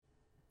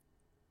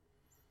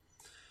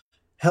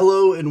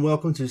Hello and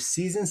welcome to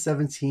Season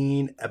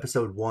 17,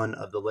 Episode 1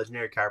 of the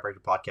Legendary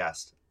Chiropractor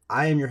Podcast.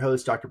 I am your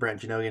host, Dr.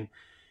 Brent Janogian,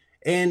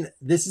 and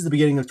this is the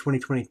beginning of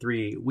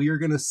 2023. We are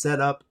going to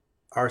set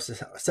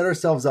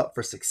ourselves up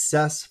for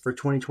success for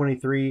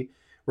 2023.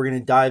 We're going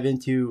to dive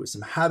into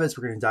some habits,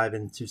 we're going to dive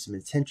into some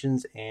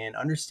intentions and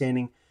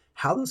understanding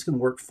how this can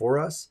work for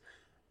us.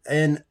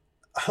 And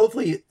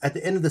hopefully at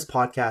the end of this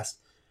podcast,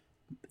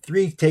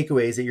 3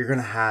 takeaways that you're going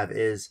to have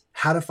is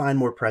how to find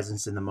more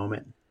presence in the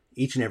moment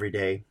each and every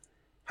day,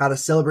 how to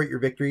celebrate your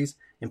victories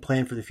and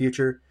plan for the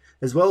future,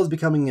 as well as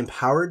becoming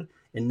empowered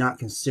and not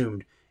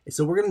consumed. And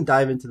so we're going to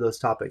dive into those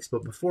topics.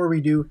 But before we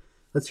do,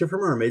 let's hear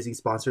from our amazing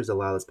sponsors that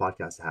allow this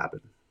podcast to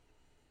happen.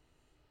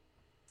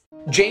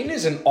 Jane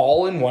is an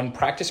all-in-one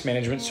practice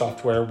management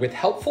software with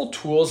helpful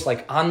tools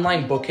like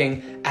online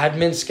booking,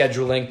 admin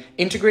scheduling,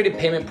 integrated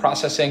payment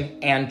processing,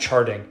 and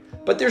charting.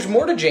 But there's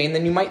more to Jane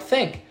than you might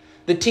think.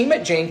 The team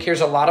at Jane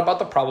cares a lot about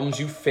the problems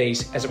you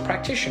face as a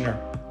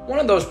practitioner. One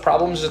of those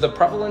problems is the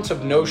prevalence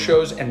of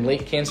no-shows and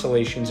late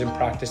cancellations in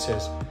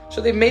practices.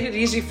 So they've made it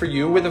easy for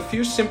you with a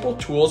few simple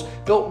tools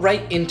built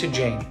right into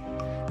Jane.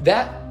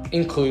 That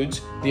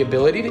includes the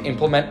ability to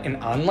implement an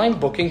online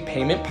booking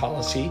payment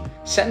policy,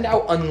 send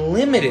out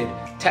unlimited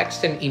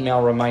text and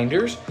email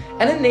reminders,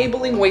 and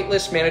enabling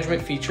waitlist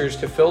management features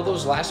to fill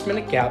those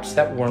last-minute gaps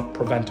that weren't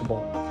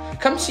preventable.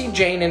 Come see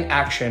Jane in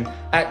action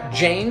at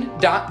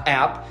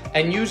jane.app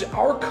and use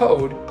our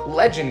code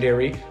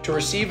LEGENDARY to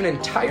receive an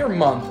entire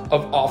month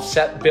of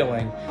offset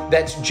billing.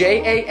 That's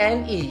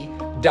JANE.app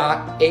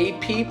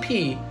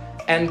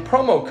and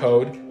promo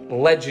code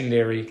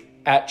LEGENDARY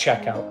at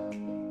checkout.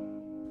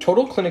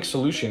 Total Clinic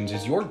Solutions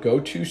is your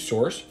go-to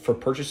source for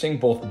purchasing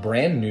both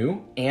brand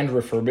new and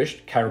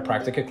refurbished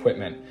chiropractic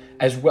equipment,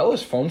 as well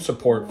as phone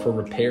support for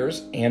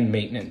repairs and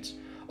maintenance.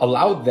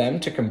 Allow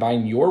them to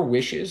combine your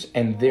wishes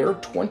and their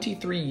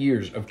 23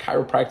 years of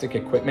chiropractic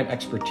equipment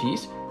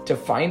expertise to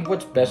find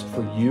what's best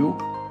for you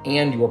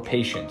and your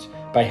patients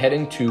by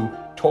heading to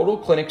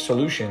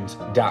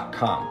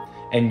TotalClinicSolutions.com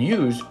and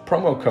use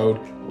promo code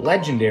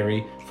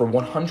LEGENDARY for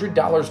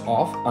 $100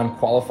 off on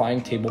qualifying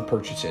table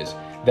purchases.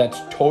 That's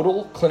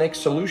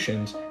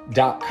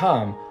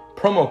TotalClinicSolutions.com,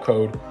 promo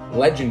code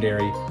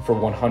LEGENDARY for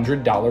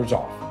 $100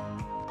 off.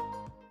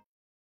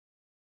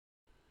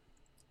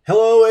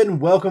 Hello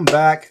and welcome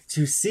back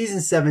to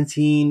Season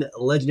 17,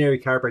 Legendary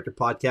Chiropractor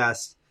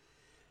Podcast.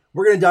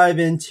 We're going to dive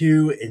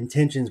into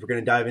intentions. We're going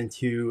to dive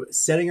into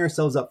setting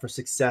ourselves up for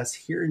success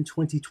here in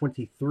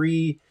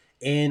 2023.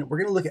 And we're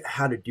going to look at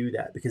how to do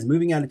that, because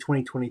moving out of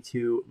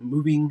 2022,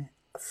 moving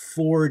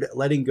forward,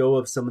 letting go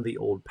of some of the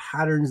old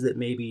patterns that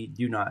maybe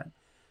do not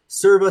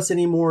serve us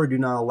anymore, do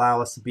not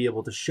allow us to be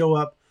able to show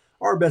up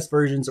our best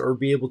versions or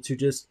be able to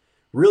just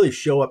really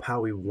show up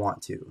how we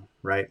want to,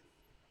 right?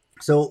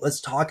 So let's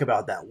talk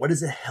about that. What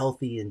is a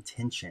healthy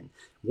intention?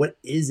 What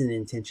is an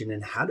intention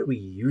and how do we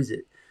use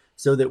it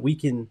so that we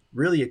can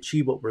really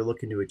achieve what we're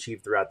looking to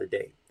achieve throughout the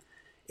day?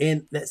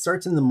 And that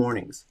starts in the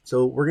mornings.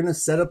 So we're going to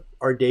set up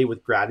our day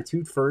with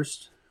gratitude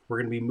first. We're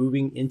going to be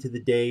moving into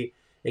the day,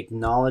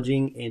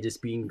 acknowledging and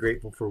just being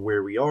grateful for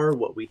where we are,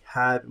 what we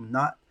have,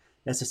 not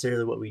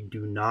necessarily what we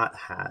do not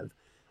have.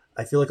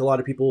 I feel like a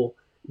lot of people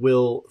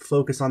will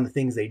focus on the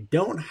things they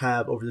don't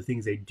have over the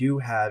things they do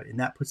have, and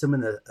that puts them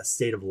in a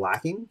state of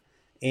lacking.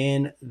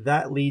 And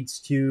that leads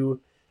to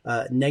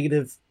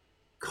negative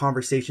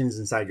conversations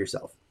inside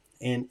yourself.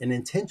 And an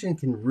intention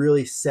can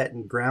really set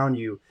and ground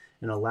you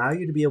and allow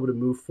you to be able to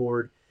move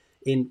forward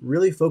and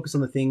really focus on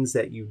the things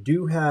that you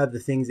do have, the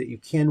things that you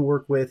can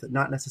work with,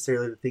 not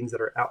necessarily the things that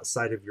are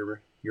outside of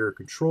your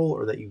control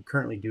or that you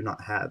currently do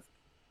not have.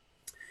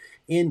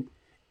 In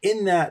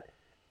that,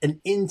 an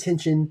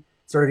intention,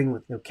 starting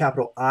with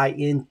capital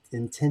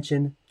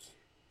intention,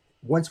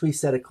 once we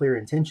set a clear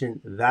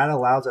intention, that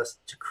allows us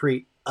to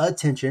create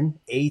attention,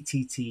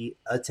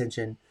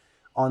 attention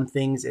on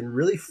things and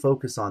really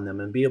focus on them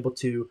and be able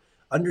to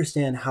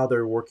understand how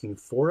they're working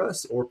for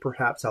us or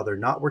perhaps how they're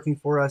not working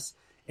for us.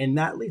 And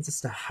that leads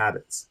us to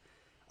habits.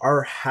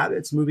 Our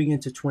habits moving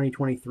into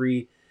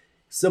 2023,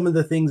 some of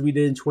the things we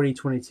did in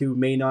 2022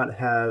 may not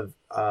have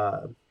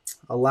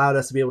allowed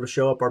us to be able to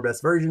show up our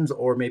best versions,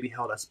 or maybe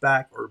held us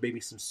back, or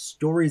maybe some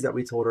stories that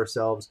we told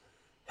ourselves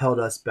held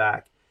us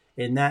back.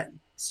 And that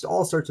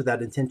all starts with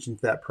that intention,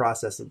 to that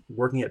process of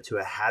working up to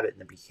a habit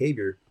and a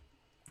behavior.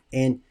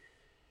 And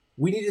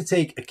we need to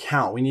take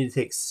account, we need to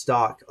take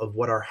stock of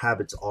what our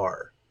habits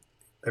are.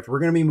 If we're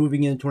going to be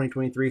moving into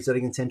 2023,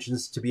 setting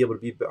intentions to be able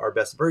to be our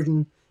best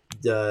version,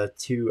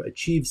 to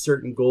achieve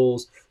certain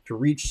goals, to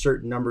reach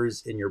certain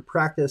numbers in your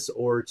practice,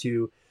 or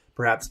to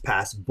perhaps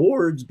pass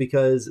boards,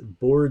 because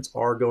boards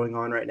are going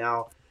on right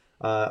now.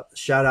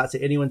 Shout out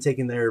to anyone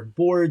taking their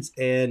boards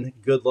and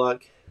good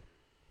luck.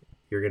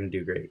 You're going to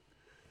do great.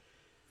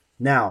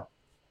 Now,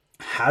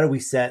 how do we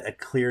set a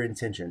clear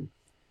intention?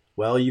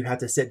 Well, you have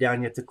to sit down,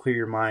 you have to clear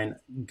your mind,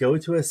 go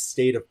to a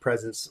state of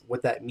presence.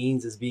 What that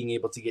means is being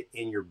able to get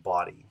in your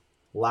body,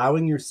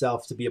 allowing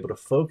yourself to be able to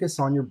focus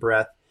on your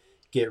breath,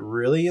 get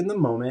really in the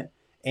moment,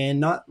 and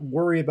not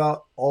worry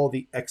about all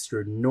the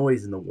extra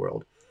noise in the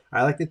world.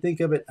 I like to think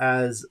of it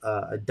as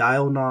a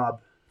dial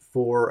knob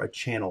for a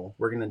channel.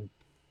 We're going to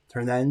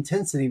turn that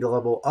intensity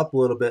level up a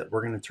little bit.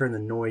 We're going to turn the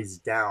noise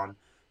down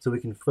so we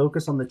can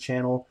focus on the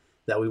channel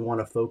that we want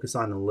to focus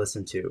on and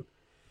listen to.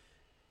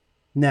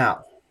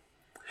 Now,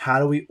 how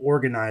do we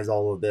organize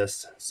all of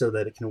this so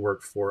that it can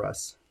work for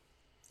us?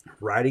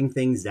 Writing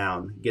things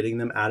down, getting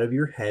them out of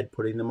your head,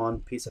 putting them on a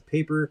piece of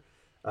paper.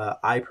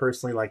 I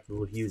personally like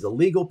to use a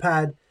legal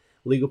pad.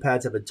 Legal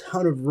pads have a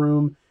ton of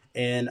room,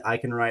 and I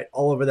can write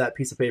all over that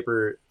piece of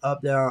paper,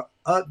 up,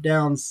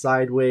 down,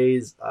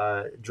 sideways,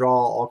 draw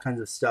all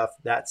kinds of stuff.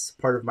 That's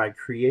part of my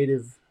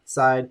creative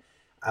side.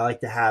 I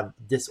like to have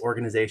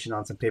disorganization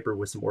on some paper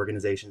with some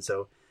organization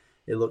so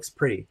it looks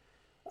pretty.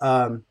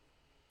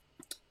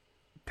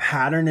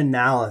 Pattern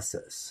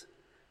analysis.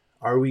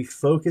 Are we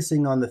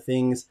focusing on the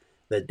things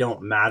that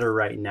don't matter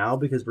right now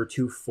because we're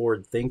too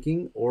forward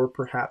thinking, or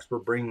perhaps we're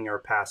bringing our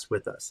past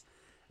with us?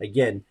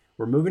 Again,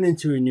 we're moving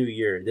into a new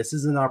year. This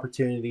is an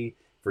opportunity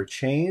for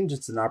change.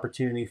 It's an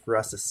opportunity for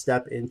us to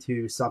step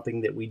into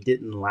something that we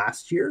didn't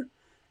last year.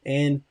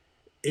 And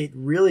it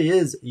really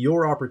is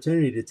your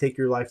opportunity to take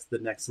your life to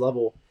the next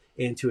level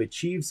and to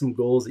achieve some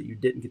goals that you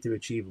didn't get to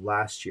achieve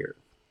last year.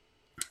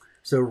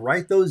 So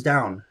write those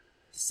down,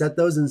 set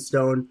those in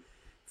stone,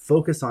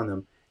 focus on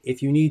them.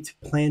 If you need to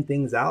plan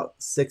things out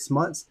 6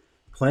 months,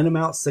 plan them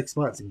out 6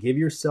 months. Give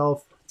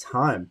yourself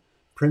time.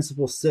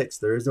 Principle 6,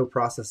 there is no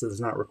process that does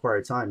not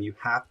require time. You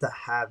have to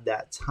have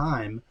that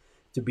time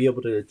to be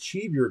able to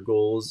achieve your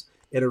goals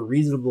in a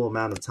reasonable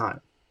amount of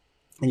time.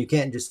 And you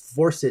can't just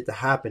force it to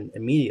happen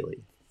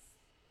immediately.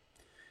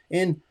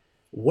 And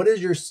what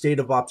is your state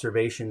of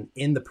observation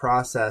in the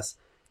process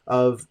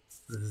of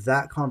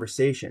that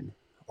conversation?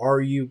 Are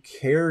you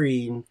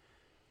carrying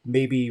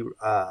maybe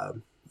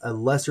a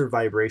lesser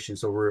vibration?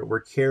 So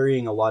we're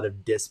carrying a lot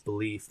of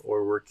disbelief,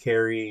 or we're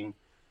carrying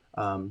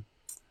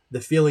the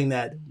feeling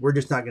that we're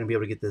just not going to be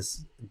able to get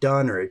this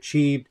done or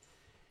achieved.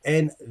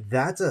 And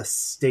that's a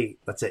state,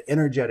 that's an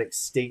energetic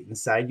state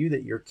inside you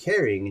that you're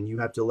carrying, and you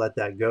have to let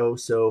that go.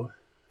 So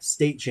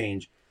state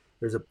change,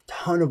 there's a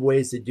ton of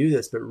ways to do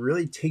this, but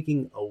really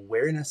taking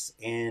awareness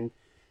and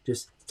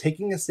just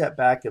taking a step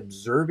back,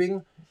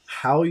 observing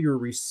how you're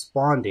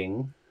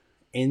responding,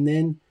 and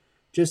then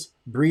just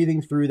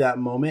breathing through that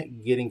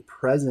moment, getting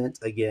present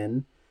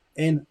again,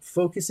 and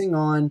focusing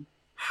on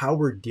how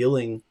we're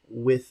dealing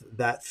with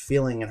that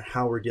feeling and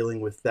how we're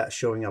dealing with that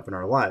showing up in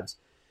our lives.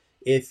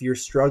 If you're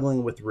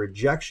struggling with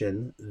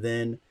rejection,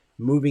 then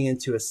moving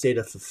into a state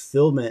of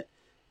fulfillment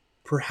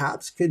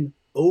perhaps can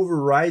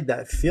override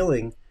that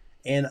feeling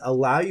and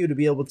allow you to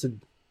be able to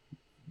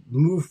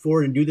move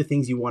forward and do the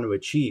things you want to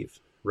achieve,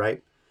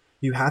 right?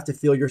 You have to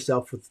feel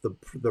yourself with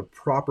the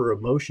proper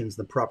emotions,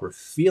 the proper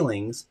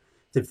feelings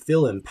to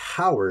feel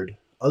empowered.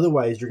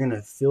 Otherwise, you're going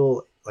to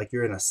feel like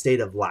you're in a state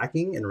of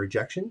lacking and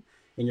rejection,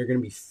 and you're going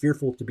to be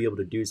fearful to be able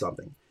to do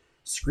something.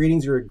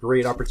 Screenings are a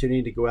great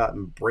opportunity to go out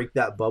and break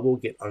that bubble,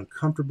 get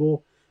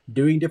uncomfortable,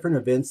 doing different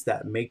events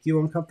that make you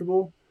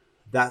uncomfortable.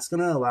 That's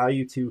going to allow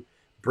you to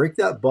break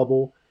that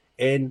bubble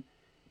and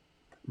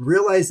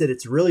realize that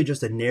it's really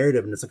just a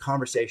narrative and it's a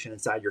conversation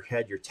inside your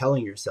head you're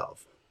telling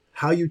yourself.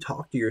 How you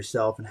talk to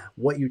yourself and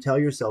what you tell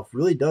yourself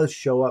really does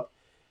show up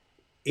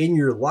in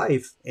your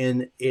life,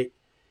 and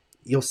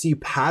you'll see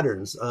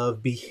patterns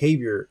of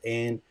behavior,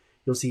 and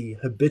you'll see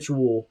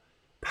habitual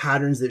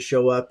patterns that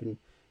show up. And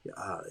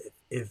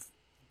if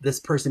this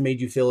person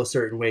made you feel a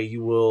certain way,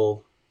 you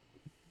will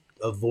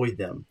avoid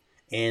them,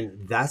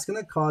 and that's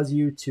going to cause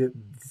you to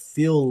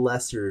feel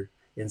lesser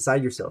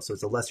inside yourself. So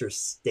it's a lesser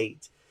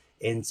state,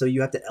 and so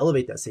you have to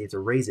elevate that state to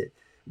raise it.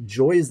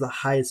 Joy is the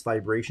highest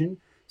vibration,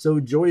 so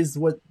joy is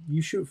what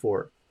you shoot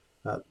for.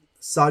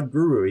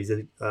 Sadhguru, he's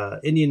an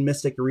Indian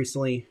mystic.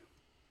 Recently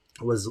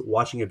was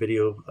watching a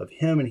video of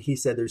him, and he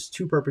said there's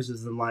two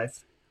purposes in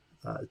life: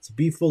 to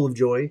be full of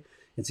joy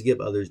and to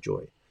give others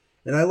joy.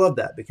 And I love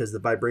that, because the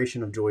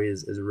vibration of joy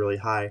is really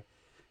high,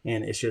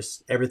 and it's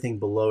just everything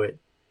below it.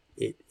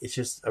 It's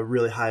just a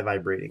really high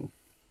vibrating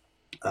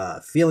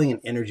feeling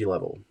and energy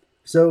level.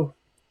 So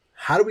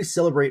how do we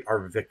celebrate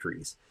our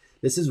victories?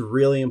 This is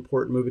really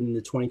important moving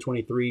into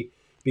 2023,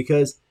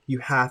 because you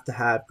have to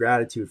have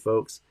gratitude,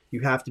 folks. You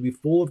have to be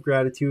full of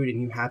gratitude,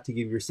 and you have to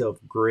give yourself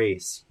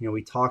grace. You know,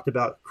 we talked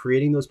about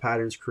creating those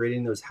patterns,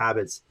 creating those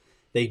habits.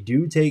 They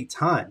do take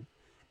time,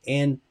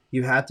 and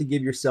you have to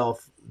give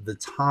yourself the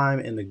time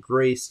and the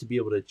grace to be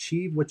able to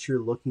achieve what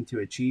you're looking to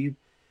achieve,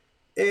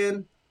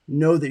 and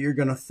know that you're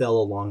going to fail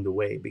along the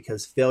way,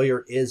 because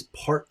failure is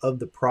part of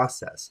the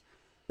process.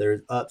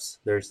 There's ups,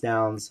 there's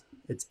downs,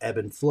 it's ebb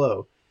and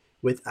flow.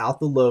 Without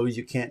the lows,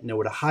 you can't know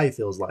what a high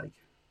feels like.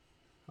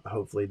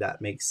 Hopefully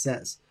that makes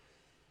sense.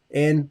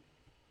 And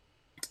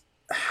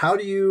how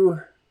do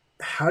you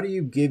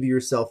give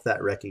yourself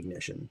that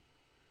recognition?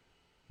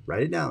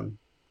 Write it down.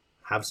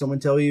 Have someone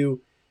tell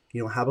you,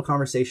 have a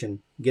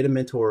conversation, get a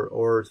mentor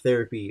or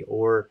therapy,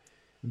 or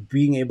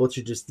being able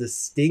to just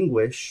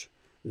distinguish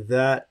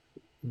that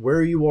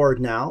where you are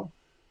now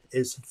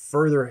is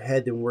further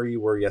ahead than where you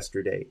were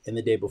yesterday, and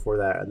the day before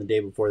that, and the day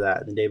before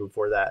that, and the day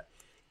before that.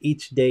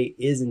 Each day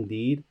is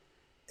indeed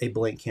a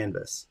blank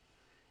canvas.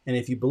 And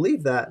if you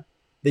believe that,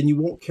 then you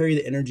won't carry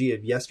the energy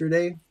of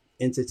yesterday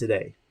into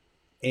today.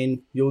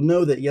 And you'll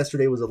know that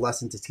yesterday was a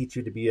lesson to teach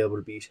you to be able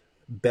to be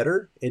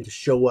better and to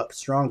show up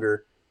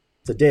stronger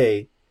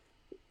today,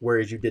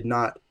 whereas you did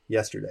not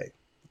yesterday.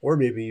 Or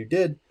maybe you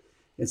did,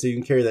 and so you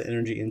can carry that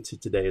energy into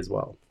today as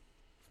well.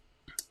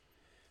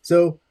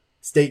 So,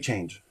 state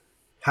change.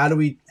 How do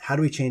we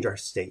change our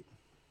state?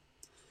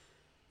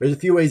 There's a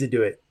few ways to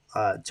do it.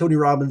 Tony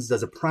Robbins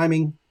does a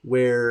priming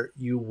where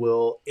you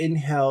will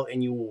inhale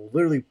and you will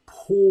literally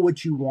pull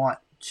what you want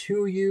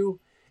to you,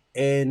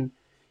 and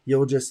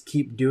you'll just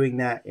keep doing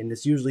that. And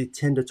it's usually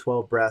 10 to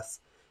 12 breaths,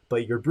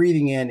 but you're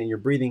breathing in and you're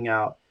breathing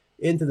out,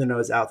 in through the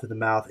nose, out through the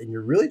mouth, and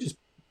you're really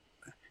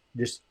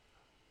just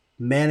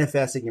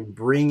manifesting and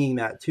bringing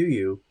that to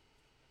you,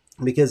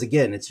 because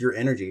again, it's your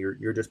energy.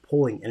 You're just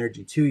pulling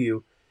energy to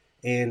you,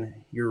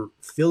 and you're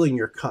filling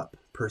your cup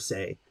per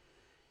se,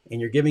 and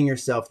you're giving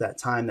yourself that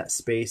time, that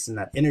space, and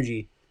that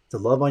energy to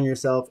love on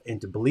yourself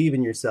and to believe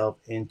in yourself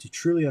and to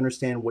truly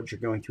understand what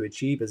you're going to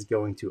achieve is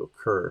going to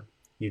occur.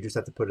 You just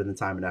have to put in the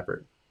time and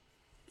effort.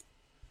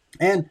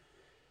 And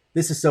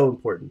this is so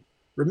important.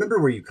 Remember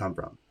where you come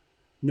from.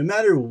 No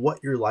matter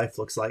what your life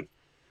looks like,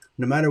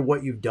 no matter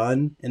what you've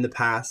done in the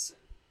past,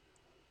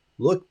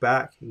 look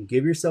back and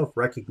give yourself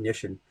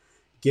recognition.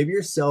 Give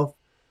yourself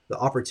the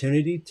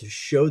opportunity to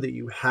show that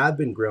you have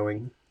been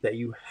growing, that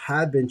you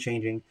have been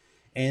changing,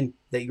 and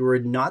that you are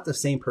not the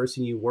same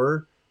person you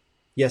were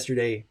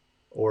yesterday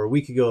or a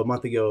week ago, a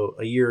month ago,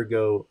 a year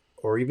ago,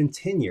 or even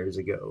 10 years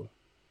ago.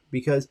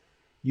 Because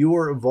you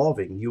are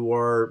evolving, you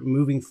are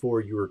moving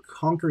forward, you are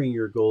conquering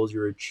your goals,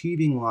 you're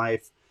achieving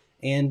life,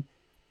 and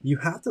you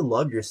have to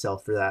love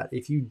yourself for that.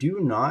 If you do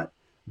not,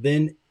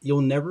 then you'll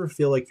never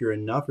feel like you're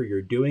enough or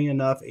you're doing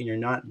enough and you're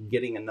not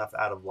getting enough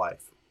out of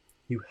life.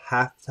 You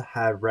have to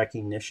have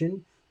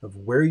recognition of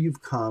where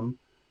you've come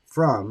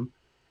from,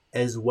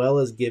 as well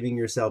as giving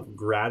yourself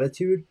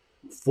gratitude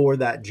for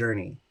that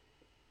journey.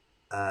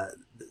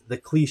 The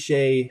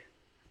cliche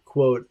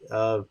quote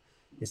of,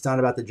 it's not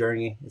about the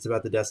journey, it's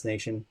about the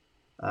destination.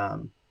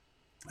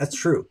 That's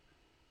true.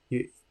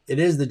 It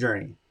is the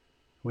journey.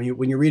 When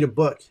you read a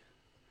book,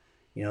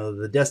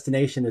 the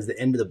destination is the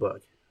end of the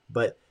book.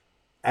 But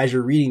as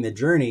you're reading the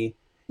journey,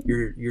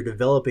 you're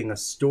developing a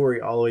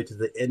story all the way to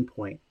the end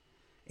point.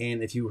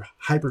 And if you're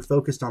hyper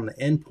focused on the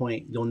end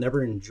point, you'll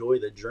never enjoy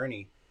the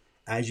journey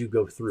as you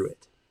go through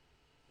it.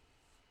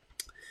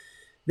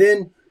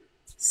 Then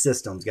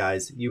systems,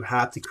 guys. You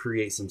have to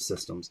create some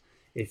systems.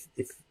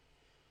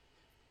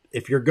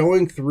 If you're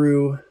going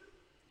through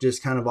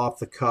just kind of off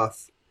the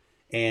cuff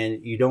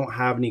and you don't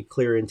have any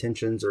clear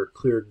intentions or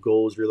clear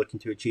goals you're looking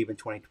to achieve in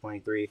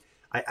 2023,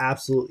 I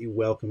absolutely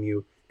welcome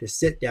you to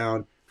sit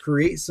down,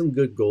 create some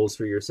good goals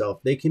for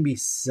yourself. They can be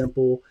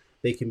simple,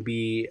 they can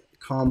be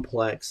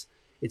complex.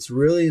 It's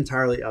really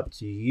entirely up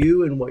to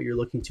you and what you're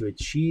looking to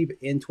achieve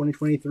in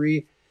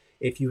 2023.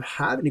 If you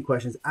have any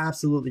questions,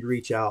 absolutely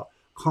reach out,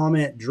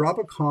 comment, drop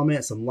a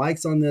comment, some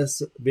likes on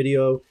this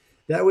video.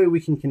 That way we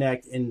can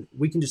connect and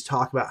we can just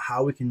talk about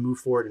how we can move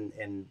forward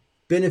and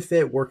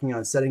benefit working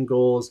on setting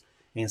goals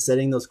and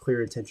setting those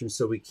clear intentions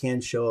so we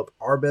can show up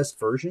our best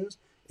versions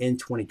in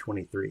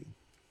 2023.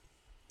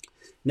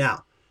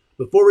 Now,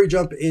 before we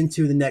jump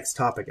into the next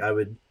topic, I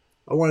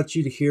wanted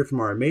you to hear from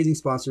our amazing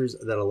sponsors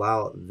that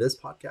allow this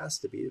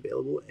podcast to be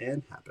available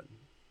and happen.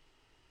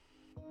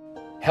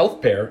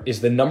 HealthPair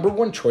is the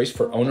 #1 choice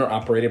for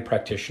owner-operated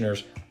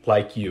practitioners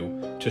like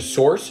you to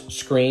source,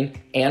 screen,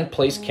 and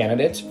place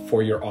candidates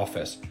for your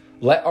office.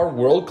 Let our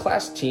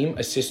world-class team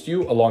assist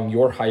you along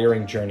your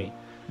hiring journey.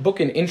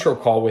 Book an intro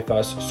call with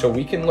us so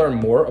we can learn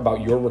more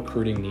about your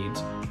recruiting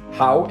needs,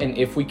 how and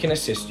if we can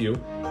assist you,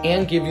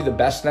 and give you the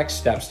best next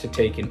steps to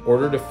take in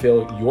order to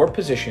fill your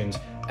positions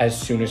as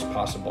soon as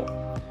possible.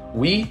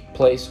 We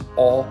place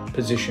all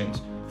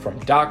positions, from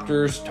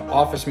doctors to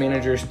office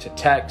managers to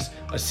techs,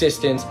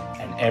 assistants,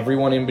 and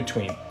everyone in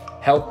between.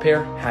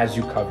 HealthPair has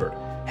you covered.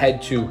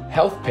 Head to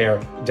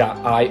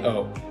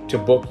healthpair.io to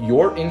book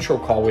your intro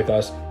call with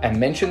us and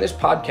mention this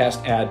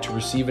podcast ad to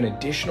receive an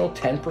additional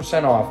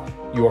 10% off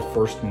your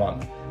first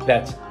month.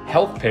 That's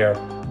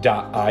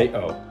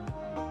healthpair.io.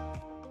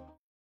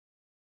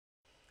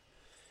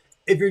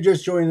 If you're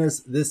just joining us,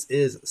 this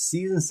is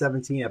Season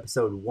 17,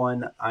 Episode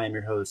 1. I am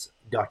your host,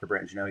 Dr.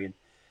 Brent Janogian.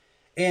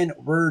 And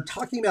we're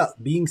talking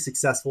about being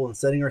successful and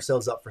setting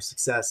ourselves up for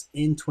success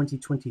in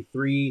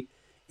 2023.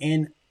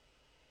 And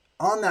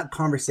on that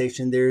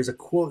conversation, there's a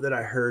quote that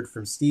I heard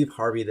from Steve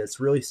Harvey that's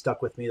really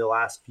stuck with me the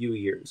last few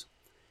years.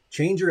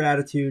 Change your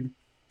attitude,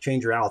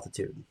 change your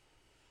altitude.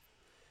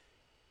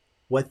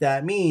 What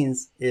that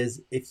means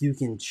is if you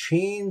can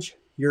change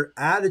your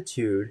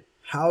attitude,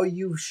 how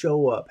you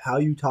show up, how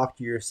you talk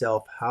to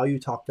yourself, how you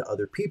talk to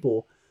other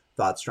people,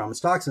 thoughts,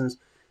 traumas, toxins,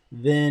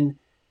 then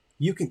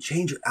you can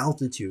change your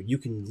altitude. You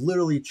can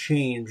literally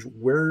change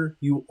where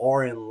you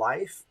are in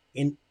life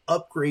and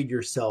upgrade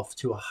yourself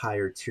to a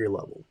higher tier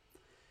level.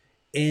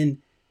 And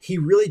he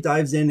really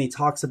dives in and he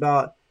talks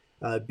about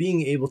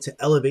being able to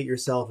elevate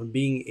yourself and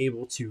being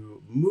able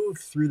to move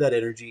through that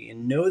energy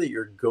and know that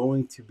you're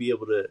going to be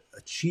able to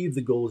achieve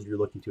the goals you're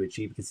looking to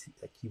achieve because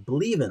like, you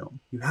believe in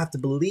them. You have to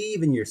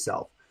believe in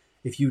yourself.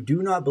 If you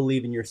do not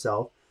believe in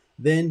yourself,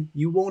 then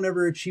you won't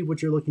ever achieve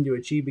what you're looking to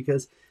achieve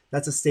because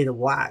that's a state of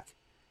lack.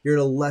 You're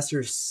at a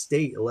lesser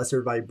state, a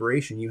lesser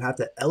vibration. You have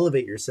to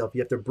elevate yourself.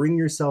 You have to bring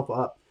yourself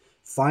up,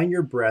 find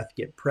your breath,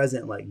 get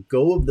present, let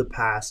go of the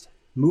past,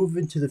 move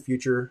into the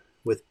future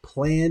with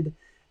planned,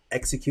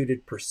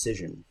 executed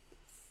precision.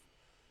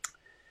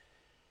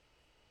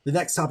 The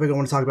next topic I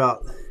want to talk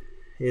about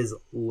is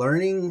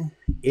learning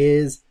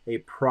is a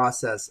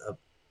process of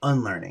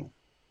unlearning.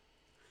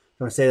 I'm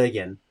going to say that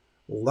again.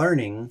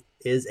 Learning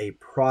is a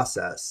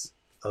process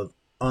of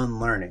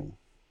unlearning.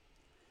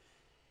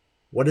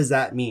 What does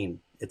that mean?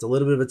 It's a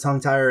little bit of a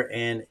tongue tire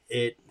and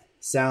it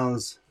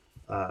sounds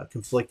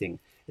conflicting.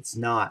 It's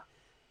not.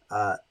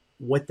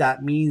 What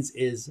that means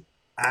is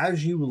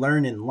as you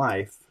learn in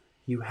life,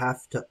 you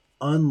have to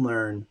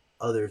unlearn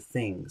other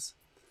things.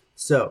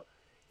 So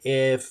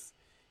if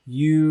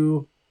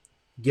you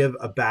give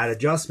a bad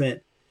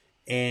adjustment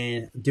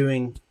and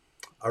doing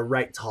a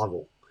right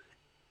toggle,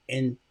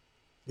 and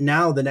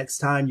now the next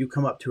time you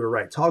come up to a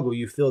right toggle,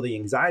 you feel the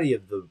anxiety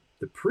of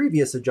the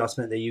previous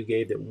adjustment that you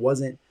gave that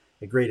wasn't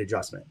a great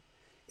adjustment.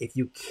 If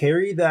you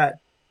carry that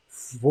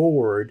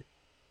forward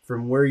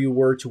from where you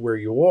were to where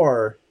you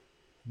are,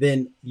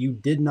 then you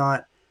did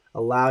not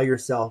allow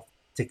yourself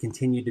to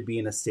continue to be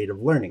in a state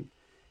of learning.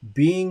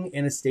 Being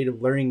in a state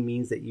of learning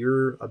means that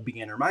you're a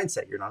beginner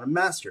mindset. You're not a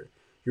master.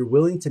 You're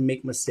willing to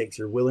make mistakes.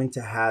 You're willing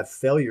to have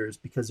failures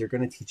because they're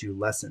going to teach you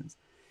lessons.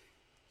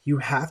 You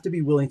have to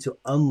be willing to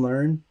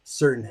unlearn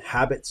certain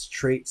habits,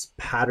 traits,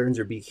 patterns,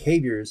 or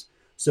behaviors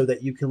so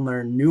that you can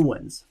learn new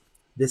ones.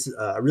 This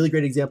a really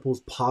great example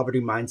is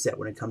poverty mindset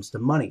when it comes to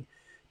money.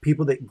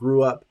 People that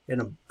grew up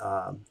in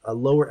a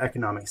lower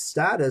economic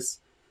status,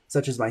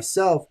 such as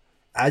myself,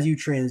 as you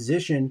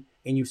transition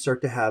and you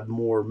start to have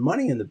more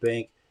money in the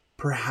bank,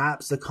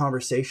 perhaps the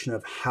conversation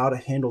of how to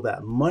handle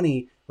that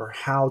money or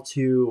how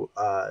to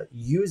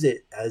use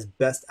it as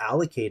best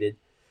allocated,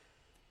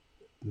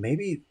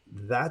 maybe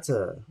that's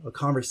a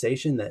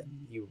conversation that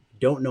you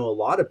don't know a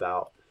lot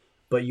about,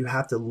 but you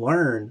have to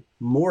learn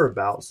more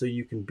about so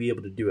you can be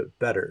able to do it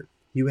better.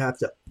 You have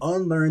to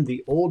unlearn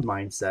the old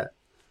mindset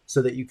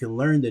so that you can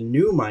learn the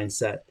new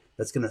mindset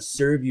that's going to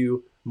serve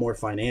you more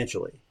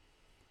financially.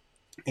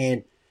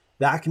 And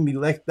that can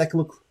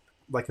look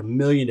like a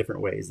million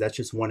different ways. That's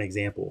just one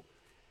example.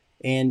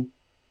 And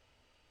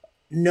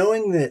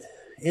knowing that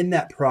in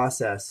that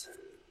process,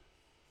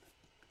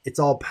 it's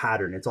all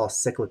pattern, it's all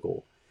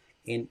cyclical.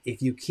 And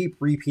if you keep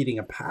repeating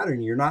a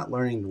pattern, you're not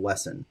learning the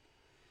lesson.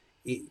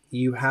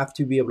 You have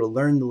to be able to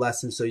learn the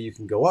lesson so you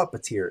can go up a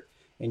tier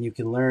and you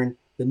can learn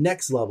the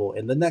next level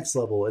and the next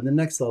level and the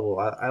next level.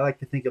 I like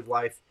to think of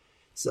life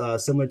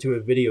similar to a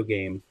video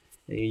game.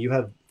 You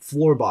have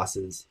floor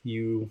bosses.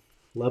 You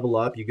level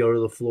up, you go to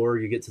the floor,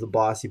 you get to the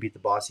boss, you beat the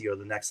boss, you go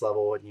to the next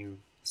level, and you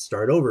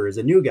start over as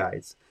a new guy.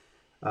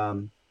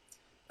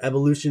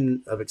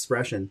 Evolution of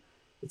expression.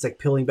 It's like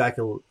peeling back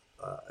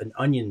an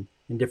onion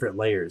in different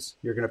layers.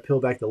 You're going to peel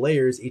back the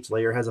layers. Each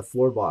layer has a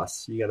floor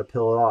boss. You got to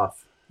peel it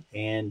off.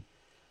 And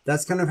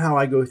that's kind of how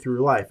I go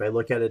through life. I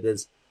look at it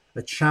as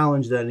a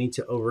challenge that I need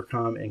to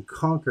overcome and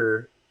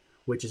conquer,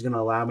 which is going to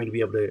allow me to be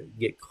able to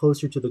get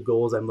closer to the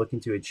goals I'm looking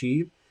to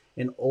achieve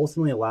and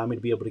ultimately allow me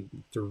to be able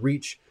to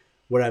reach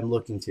what I'm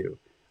looking to.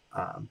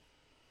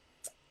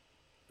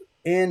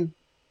 And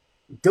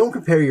don't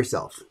compare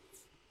yourself.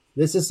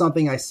 This is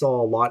something I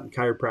saw a lot in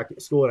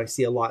chiropractic school and I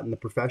see a lot in the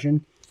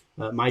profession.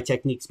 My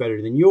technique's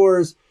better than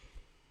yours.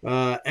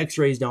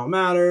 X-rays don't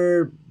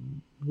matter.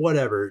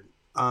 Whatever.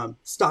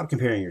 Stop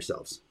comparing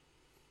yourselves.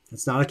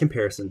 It's not a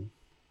comparison.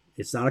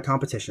 It's not a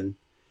competition.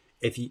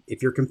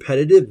 If you're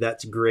competitive,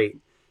 that's great.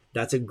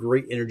 That's a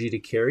great energy to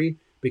carry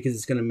because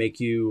it's going to make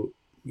you,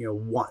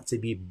 want to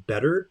be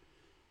better.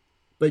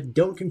 But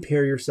don't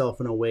compare yourself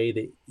in a way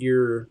that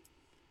you're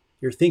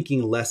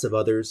thinking less of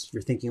others,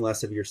 you're thinking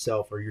less of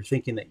yourself, or you're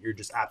thinking that you're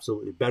just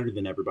absolutely better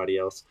than everybody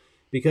else,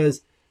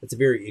 because it's a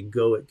very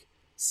egoic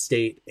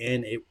state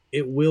and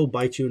it will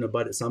bite you in the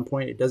butt at some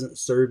point. It doesn't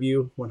serve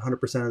you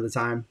 100% of the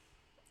time.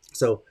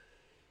 So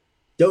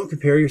don't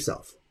compare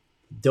yourself.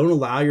 Don't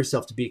allow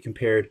yourself to be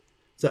compared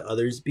to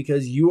others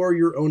because you are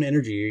your own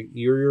energy.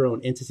 You're your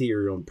own entity,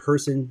 you're your own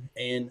person.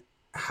 And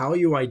how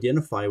you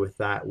identify with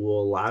that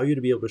will allow you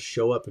to be able to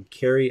show up and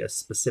carry a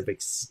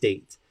specific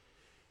state.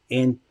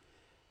 And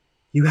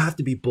you have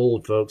to be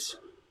bold, folks.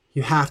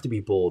 You have to be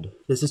bold.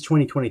 This is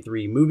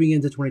 2023. Moving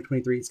into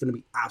 2023, it's going to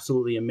be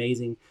absolutely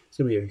amazing. It's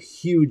going to be a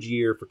huge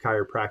year for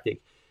chiropractic.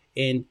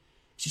 And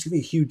it's just going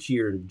to be a huge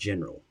year in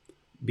general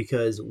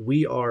because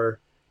we are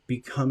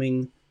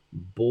becoming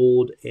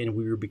bold and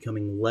we were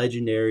becoming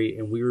legendary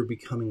and we were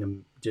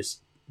becoming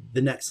just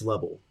the next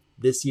level.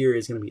 This year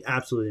is going to be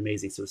absolutely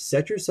amazing. So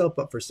set yourself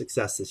up for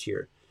success this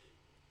year.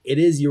 It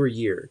is your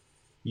year.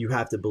 You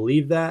have to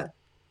believe that.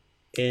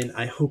 And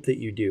I hope that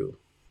you do.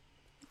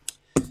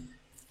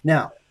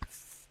 Now,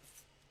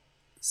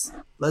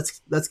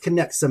 let's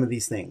connect some of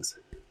these things.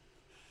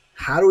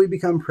 How do we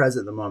become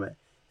present in the moment?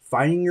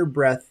 Finding your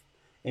breath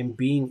and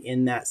being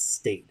in that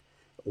state.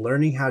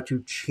 Learning how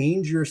to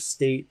change your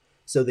state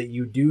so that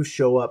you do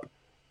show up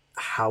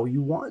how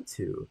you want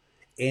to.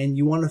 And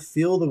you want to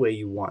feel the way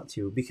you want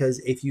to, because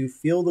if you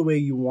feel the way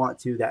you want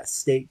to, that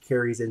state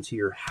carries into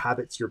your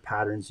habits, your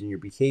patterns, and your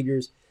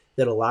behaviors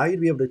that allow you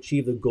to be able to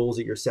achieve the goals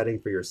that you're setting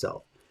for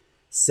yourself.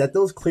 Set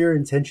those clear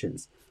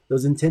intentions.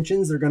 Those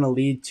intentions are going to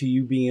lead to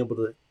you being able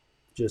to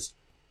just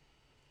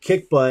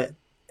kick butt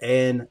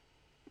and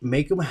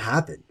make them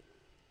happen.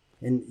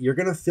 And you're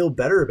going to feel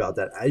better about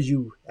that as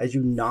you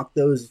knock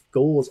those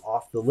goals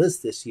off the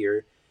list this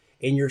year,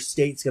 and your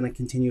state's going to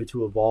continue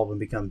to evolve and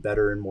become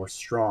better and more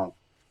strong.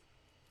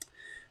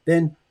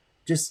 Then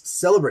just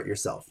celebrate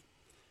yourself.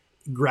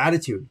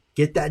 Gratitude,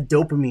 get that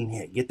dopamine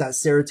hit, get that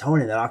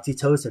serotonin, that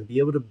oxytocin, be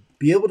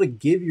able to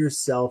give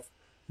yourself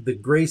the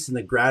grace and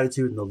the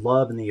gratitude and the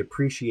love and the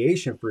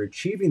appreciation for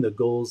achieving the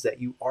goals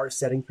that you are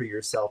setting for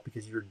yourself,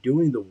 because you're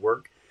doing the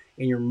work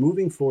and you're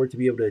moving forward to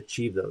be able to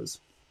achieve those.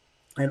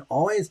 And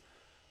always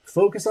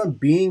focus on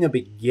being a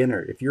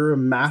beginner. If you're a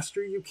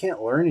master, you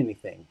can't learn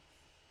anything.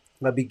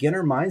 A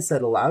beginner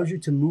mindset allows you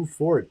to move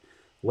forward,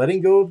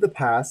 letting go of the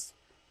past,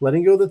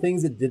 letting go of the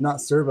things that did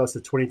not serve us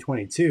in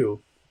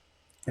 2022,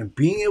 and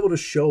being able to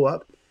show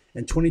up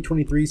in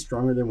 2023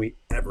 stronger than we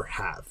ever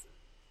have.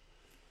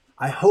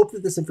 I hope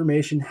that this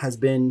information has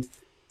been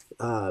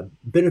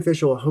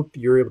beneficial. I hope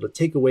you're able to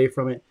take away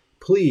from it.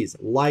 Please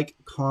like,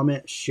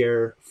 comment,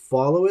 share,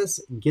 follow us,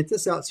 get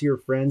this out to your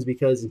friends,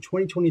 because in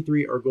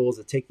 2023, our goal is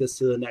to take this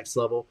to the next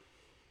level.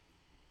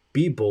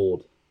 Be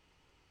bold,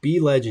 be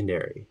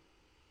legendary.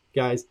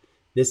 Guys,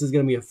 this is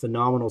going to be a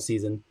phenomenal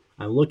season.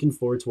 I'm looking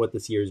forward to what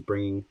this year is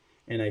bringing,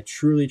 and I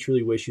truly,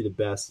 truly wish you the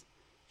best.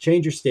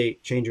 Change your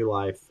state, change your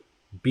life,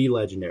 be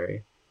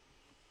legendary.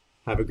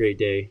 Have a great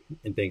day,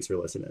 and thanks for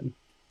listening.